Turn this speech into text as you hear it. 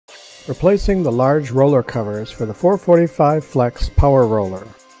Replacing the large roller covers for the 445 Flex Power Roller.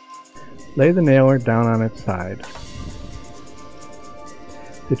 Lay the nailer down on its side.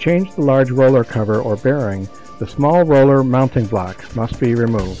 To change the large roller cover or bearing, the small roller mounting block must be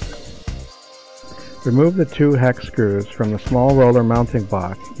removed. Remove the 2 hex screws from the small roller mounting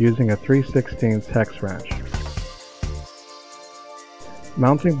block using a 3/16 hex wrench.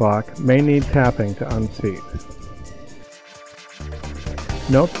 Mounting block may need tapping to unseat.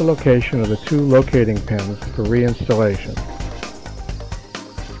 Note the location of the 2 locating pins for reinstallation.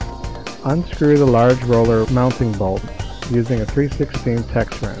 Unscrew the large roller mounting bolt using a 3/16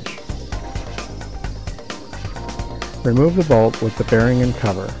 hex wrench. Remove the bolt with the bearing and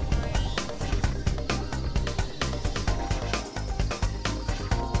cover.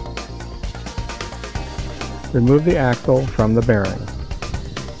 Remove the axle from the bearing.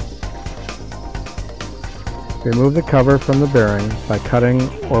 Remove the cover from the bearing by cutting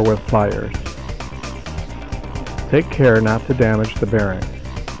or with pliers. Take care not to damage the bearing.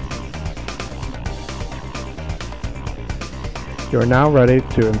 You are now ready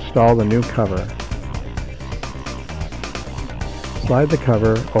to install the new cover. Slide the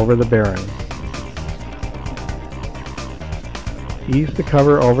cover over the bearing. Ease the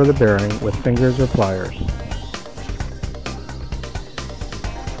cover over the bearing with fingers or pliers.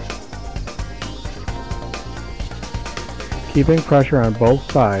 Keeping pressure on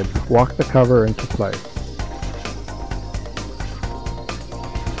both sides, walk the cover into place.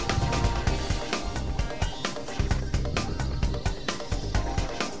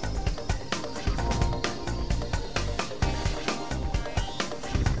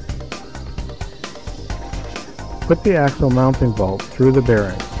 Put the axle mounting bolt through the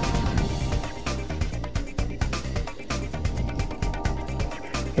bearing.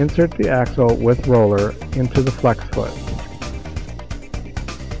 Insert the axle with roller into the flex foot.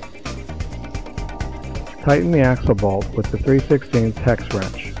 Tighten the axle bolt with the 3/16 hex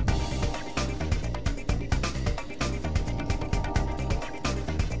wrench.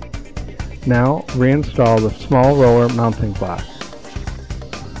 Now reinstall the small roller mounting block.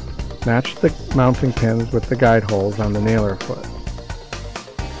 Match the mounting pins with the guide holes on the nailer foot.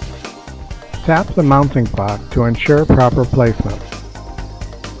 Tap the mounting block to ensure proper placement.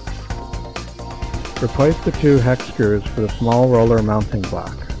 Replace the 2 hex screws for the small roller mounting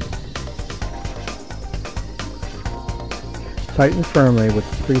block. Tighten firmly with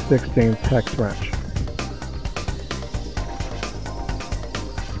the 3/16 hex wrench.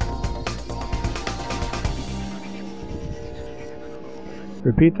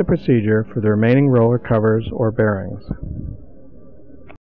 Repeat the procedure for the remaining roller covers or bearings.